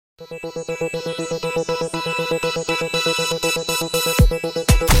Welcome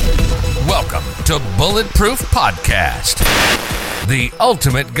to Bulletproof Podcast, the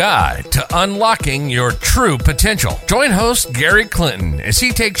ultimate guide to unlocking your true potential. Join host Gary Clinton as he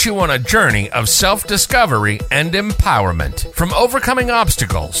takes you on a journey of self-discovery and empowerment. From overcoming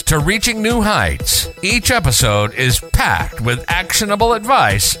obstacles to reaching new heights, each episode is packed with actionable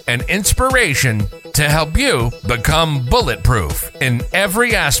advice and inspiration to help you become bulletproof in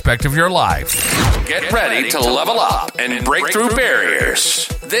every aspect of your life. Get ready to level up and break through barriers.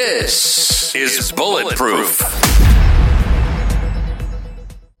 This is Bulletproof.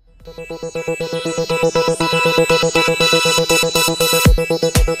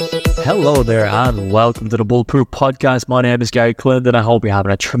 Hello there and welcome to the Bulletproof Podcast. My name is Gary Clinton. I hope you're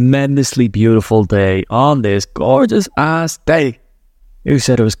having a tremendously beautiful day on this gorgeous ass day. Who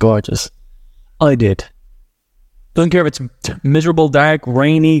said it was gorgeous? I did. Don't care if it's miserable, dark,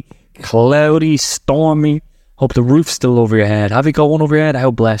 rainy, cloudy, stormy. Hope the roof's still over your head. Have you got one over your head? How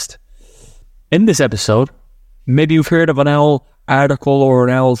blessed. In this episode, maybe you've heard of an owl article or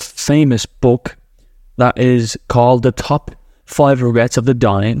an owl famous book that is called The Top 5 Regrets of the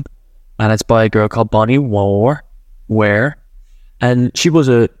Dying. And it's by a girl called Bonnie Ware. And she was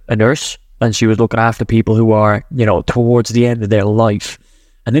a nurse and she was looking after people who are, towards the end of their life.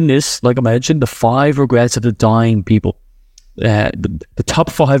 And in this, like I mentioned, the 5 regrets of the dying people. The top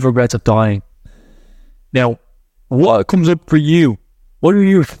 5 regrets of dying. Now, what comes up for you? What do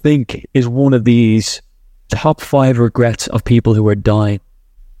you think is one of these top 5 regrets of people who are dying?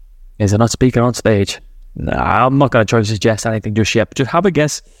 Is it not speaking on stage? Nah, I'm not going to try to suggest anything just yet, but just have a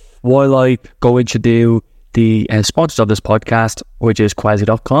guess while I go into the sponsors of this podcast, which is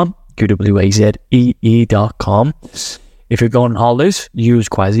Quasi.com, QWAZEE.com. If you're going on holidays, use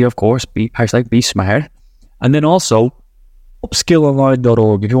Quasi, of course. Be smart. And then also,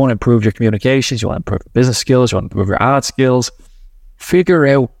 upskillonline.org. If you want to improve your communications, you want to improve your business skills, you want to improve your ad skills, figure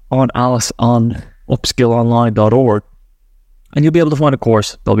out on Alice on upskillonline.org and you'll be able to find a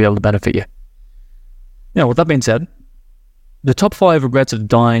course that'll be able to benefit you. Now, with that being said, the top 5 regrets of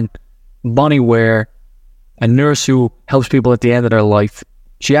dying, Bonnie Ware, a nurse who helps people at the end of their life,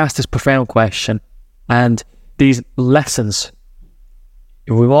 she asked this profound question and these lessons.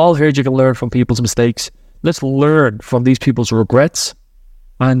 We've all heard you can learn from people's mistakes. Let's learn from these people's regrets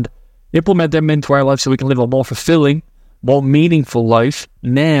and implement them into our life so we can live a more fulfilling, more meaningful life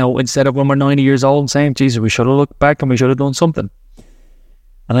now instead of when we're 90 years old and saying, Jesus, we should have looked back and we should have done something.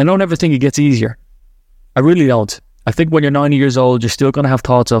 And I don't ever think it gets easier. I really don't. I think when you're 90 years old, you're still going to have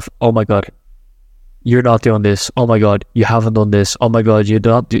thoughts of, oh my God, you're not doing this. Oh my God, you haven't done this. Oh my God, you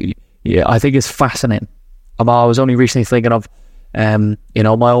don't do. Yeah, I think it's fascinating. I was only recently thinking of,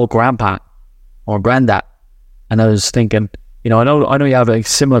 my old grandpa or granddad. And I was thinking, I know you have a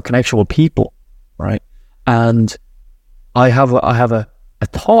similar connection with people, right? And I have a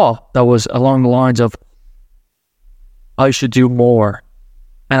thought that was along the lines of, I should do more.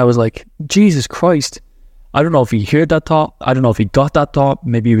 And I was like, Jesus Christ. I don't know if he heard that thought. I don't know if he got that thought.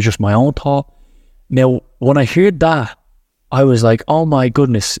 Maybe it was just my own thought. Now, when I heard that, I was like, oh my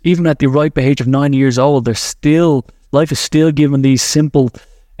goodness, even at the ripe age of 90 years old, life is still giving these simple,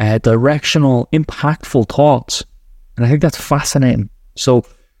 directional, impactful thoughts. And I think that's fascinating. So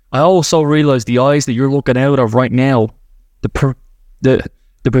I also realized the eyes that you're looking out of right now, not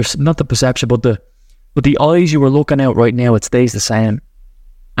the perception, but the eyes you were looking out right now, it stays the same.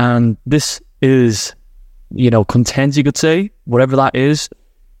 And this is, content, you could say, whatever that is.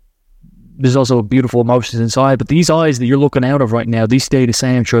 There's also beautiful emotions inside, but these eyes that you're looking out of right now, these stay the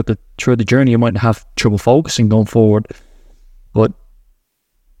same throughout the journey. You might have trouble focusing going forward, but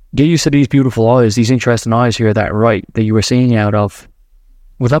get used to these beautiful eyes, these interesting eyes here that you were seeing out of.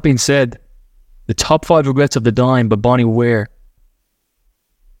 With that being said, the top 5 regrets of the dying by Bonnie Ware.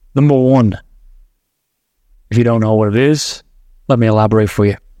 Number 1. If you don't know what it is, let me elaborate for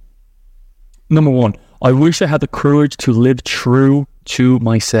you. Number 1. I wish I had the courage to live true to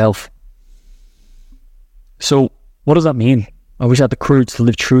myself. So, what does that mean? I wish I had the courage to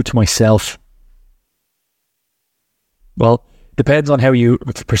live true to myself. Well, depends on how you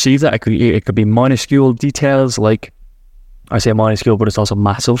perceive that. It could be minuscule details, like, I say minuscule, but it's also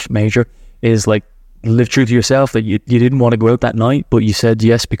massive, major, is like, live true to yourself, that you didn't want to go out that night, but you said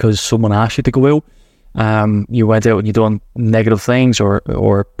yes because someone asked you to go out. You went out and you done negative things or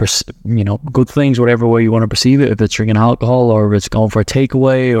good things, whatever way you want to perceive it. If it's drinking alcohol or if it's going for a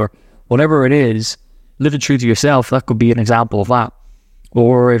takeaway or whatever it is, living true to yourself, that could be an example of that.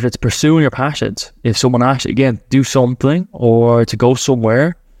 Or if it's pursuing your passions, if someone asks you again, do something or to go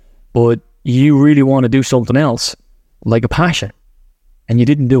somewhere, but you really want to do something else, like a passion, and you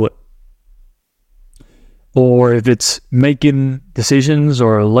didn't do it. Or if it's making decisions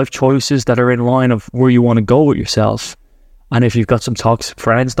or life choices that are in line of where you want to go with yourself. And if you've got some toxic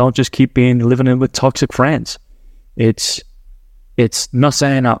friends, don't just keep living in with toxic friends. It's not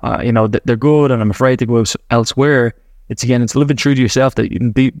saying, that they're good and I'm afraid to go elsewhere. It's living true to yourself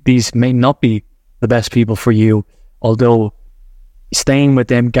that these may not be the best people for you, although staying with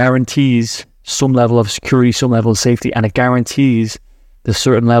them guarantees some level of security, some level of safety, and it guarantees the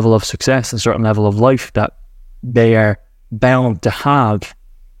certain level of success and certain level of life that they are bound to have.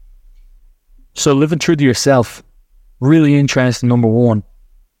 So living true to yourself, really interesting. Number one,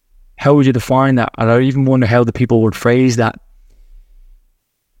 how would you define that? And I even wonder how the people would phrase that.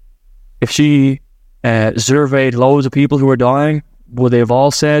 If she surveyed loads of people who are dying, would they have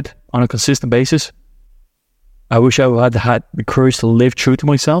all said on a consistent basis, I wish I had the courage to live true to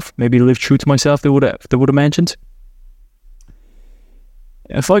myself? Maybe live true to myself, they would have mentioned.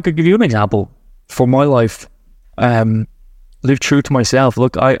 If I could give you an example for my life, live true to myself.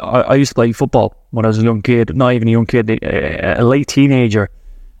 Look, I used to play football when I was a young kid, not even a young kid, a late teenager.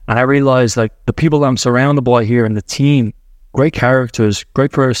 And I realised like the people I'm surrounded by here in the team, great characters,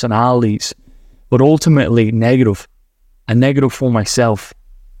 great personalities, but ultimately negative, and negative for myself.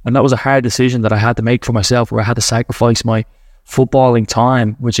 And that was a hard decision that I had to make for myself, where I had to sacrifice my footballing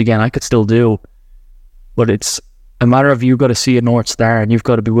time, which again, I could still do. But it's a matter of you've got to see a North Star and you've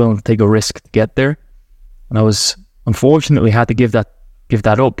got to be willing to take a risk to get there. And I was unfortunately had to give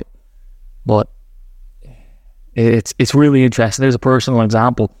that up. But it's really interesting. There's a personal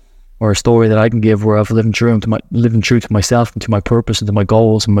example or a story that I can give where I've living true to myself and to my purpose and to my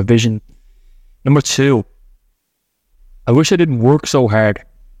goals and my vision. Number two, I wish I didn't work so hard.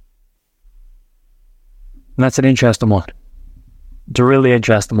 And that's an interesting one. It's a really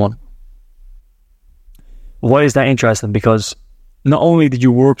interesting one. Why is that interesting? Because not only did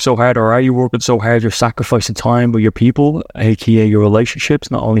you work so hard, or are you working so hard, you're sacrificing time with your people, aka your relationships,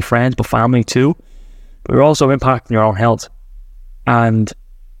 not only friends, but family too. But you're also impacting your own health. And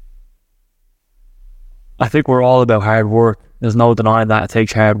I think we're all about hard work. There's no denying that it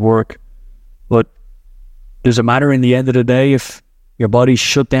takes hard work. But does it matter in the end of the day if your body's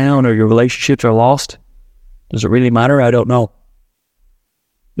shut down or your relationships are lost? Does it really matter? I don't know.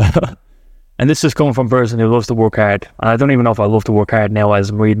 And this is coming from a person who loves to work hard. And I don't even know if I love to work hard now as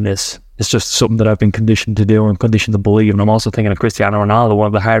I'm reading this. It's just something that I've been conditioned to do and conditioned to believe. And I'm also thinking of Cristiano Ronaldo, one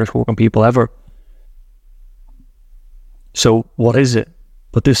of the hardest working people ever. So what is it?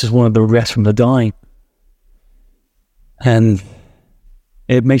 But this is one of the regrets from the dying. And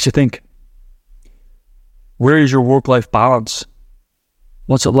it makes you think, where is your work-life balance?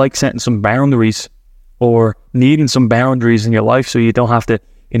 What's it like setting some boundaries or needing some boundaries in your life so you don't have to,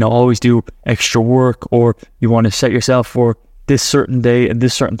 always do extra work, or you want to set yourself for this certain day and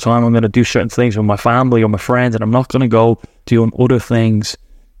this certain time, I'm going to do certain things with my family or my friends, and I'm not going to go doing other things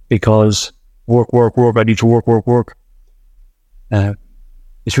because work, I need to work.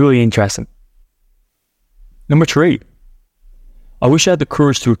 It's really interesting. Number 3, I wish I had the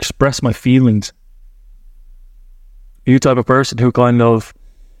courage to express my feelings. Are you the type of person who kind of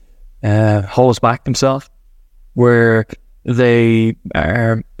holds back themselves, where they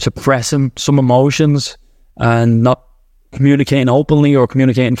are suppressing some emotions and not communicating openly or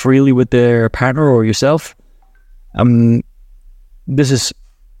communicating freely with their partner or yourself? This is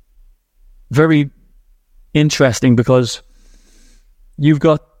very interesting because you've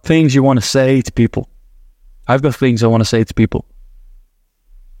got things you want to say to people. I've got things I want to say to people.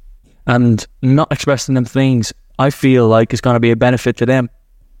 And not expressing them things, I feel like is going to be a benefit to them.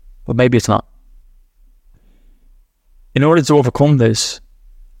 But maybe it's not. In order to overcome this,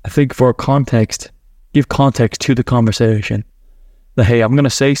 I think for context, give context to the conversation. That, hey, I'm going to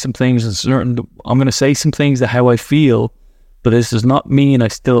say some things that how I feel, but this does not mean I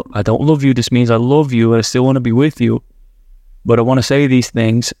don't love you. This means I love you and I still want to be with you. But I want to say these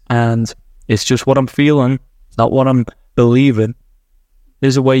things and it's just what I'm feeling, not what I'm believing.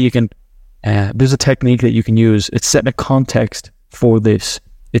 There's a way you can, there's a technique that you can use. It's setting a context for this.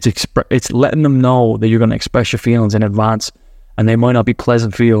 It's letting them know that you're going to express your feelings in advance, and they might not be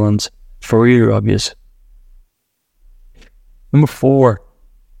pleasant feelings for either of you. Number 4,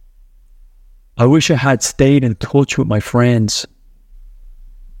 I wish I had stayed in touch with my friends.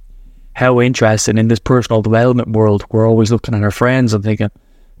 How interesting in this personal development world, we're always looking at our friends and thinking,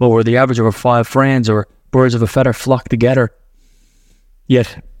 well, we're the average of our 5 friends, or birds of a feather flock together.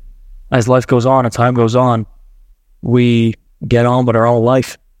 Yet, as life goes on and time goes on, we get on with our own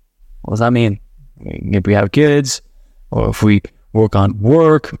life. What does that mean? If we have kids, or if we work on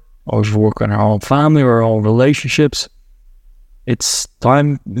work, or if we work on our own family or our own relationships, it's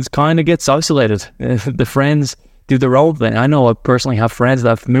time. It kind of gets isolated. The friends do their own thing. I know I personally have friends that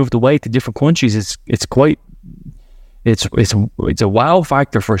have moved away to different countries. It's a wow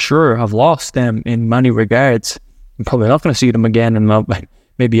factor for sure. I've lost them in many regards. I'm probably not going to see them again in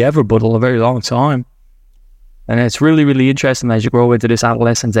maybe ever, but a very long time. And it's really, really interesting as you grow into this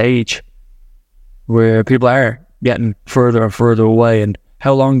adolescence age where people are getting further and further away. And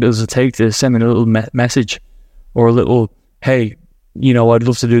how long does it take to send a little message or a little, hey, you know, I'd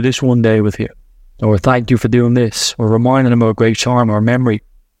love to do this one day with you, or thank you for doing this, or reminding them of a great charm or memory?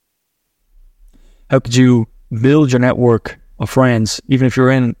 How could you build your network of friends, even if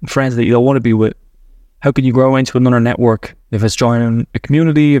you're in friends that you don't want to be with? How can you grow into another network? If it's joining a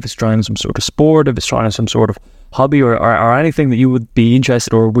community, if it's joining some sort of sport, if it's joining some sort of hobby or anything that you would be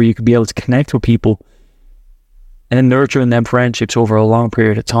interested, or where you could be able to connect with people and then nurturing them friendships over a long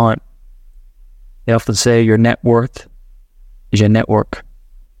period of time. They often say your net worth is your network,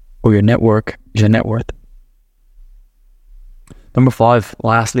 or your network is your net worth. Number 5,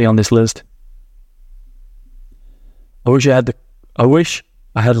 lastly on this list. I wish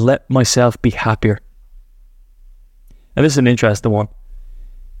I had let myself be happier. And this is an interesting one.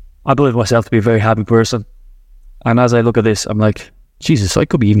 I believe myself to be a very happy person. And as I look at this, I'm like, Jesus, I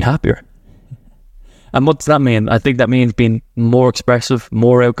could be even happier. And what does that mean? I think that means being more expressive,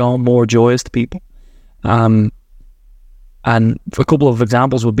 more outgoing, more joyous to people. And a couple of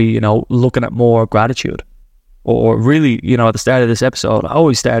examples would be, you know, looking at more gratitude. Or really, you know, at the start of this episode, I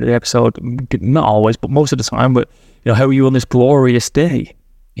always started the episode, not always, but most of the time, but, you know, how are you on this glorious day?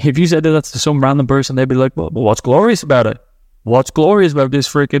 If you said that to some random person, they'd be like, well, what's glorious about it? What's glorious about this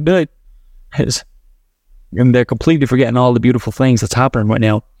freaking day? And they're completely forgetting all the beautiful things that's happening right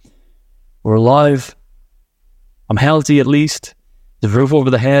now. We're alive. I'm healthy at least. There's a roof over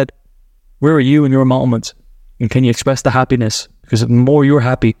the head. Where are you in your moments? And can you express the happiness? Because the more you're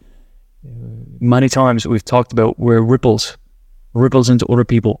happy, many times we've talked about where ripples into other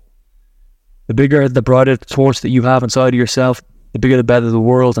people. The bigger, the brighter the torch that you have inside of yourself, the bigger the better the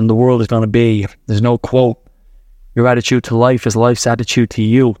world, and the world is going to be. There's no quote. Your attitude to life is life's attitude to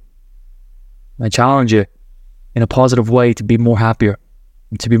you. I challenge you in a positive way to be more happier,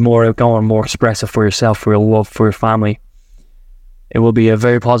 to be more outgoing, more expressive for yourself, for your love, for your family. It will be a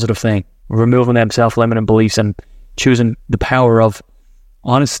very positive thing. Removing them self-limiting beliefs and choosing the power of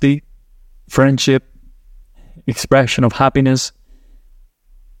honesty, friendship, expression of happiness,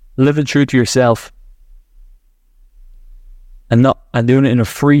 living true to yourself, and doing it in a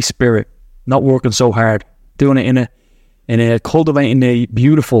free spirit, not working so hard, doing it in a cultivating a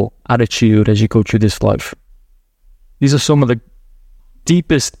beautiful attitude as you go through this life. These are some of the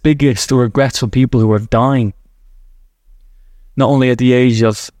deepest, biggest regrets of people who are dying, not only at the age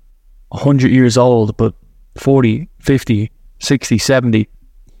of 100 years old, but 40, 50, 60, 70.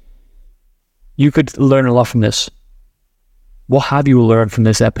 You could learn a lot from this. What have you learned from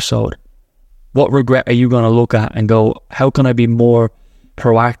this episode? What regret are you going to look at and go, how can I be more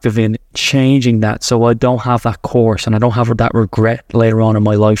proactive in changing that so I don't have that course and I don't have that regret later on in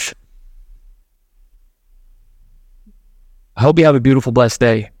my life? I hope you have a beautiful, blessed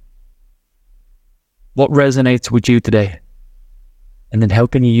day. What resonates with you today? And then how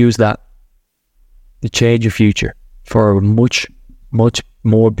can you use that to change your future for a much, much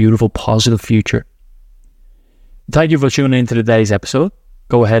more beautiful, positive future? Thank you for tuning into today's episode.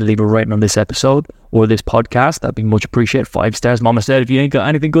 Go ahead and leave a rating on this episode or this podcast. That'd be much appreciated. 5 stars. Mama said if you ain't got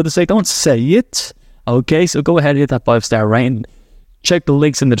anything good to say, don't say it. Okay, so go ahead and hit that 5-star rating. Check the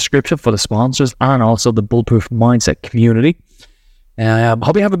links in the description for the sponsors and also the Bulletproof Mindset community.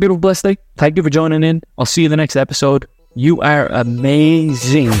 Hope you have a beautiful, blessed day. Thank you for joining in. I'll see you in the next episode. You are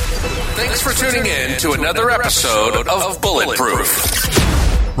amazing. Thanks for tuning in to another episode of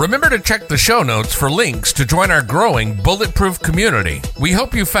Bulletproof. Remember to check the show notes for links to join our growing Bulletproof community. We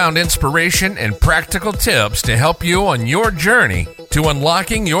hope you found inspiration and practical tips to help you on your journey to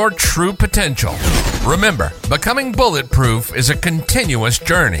unlocking your true potential. Remember, becoming bulletproof is a continuous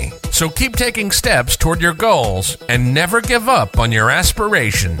journey, so keep taking steps toward your goals and never give up on your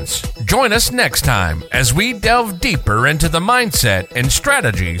aspirations. Join us next time as we delve deeper into the mindset and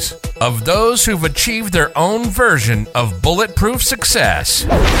strategies of those who've achieved their own version of bulletproof success.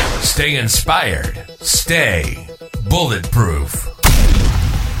 Stay inspired. Stay bulletproof.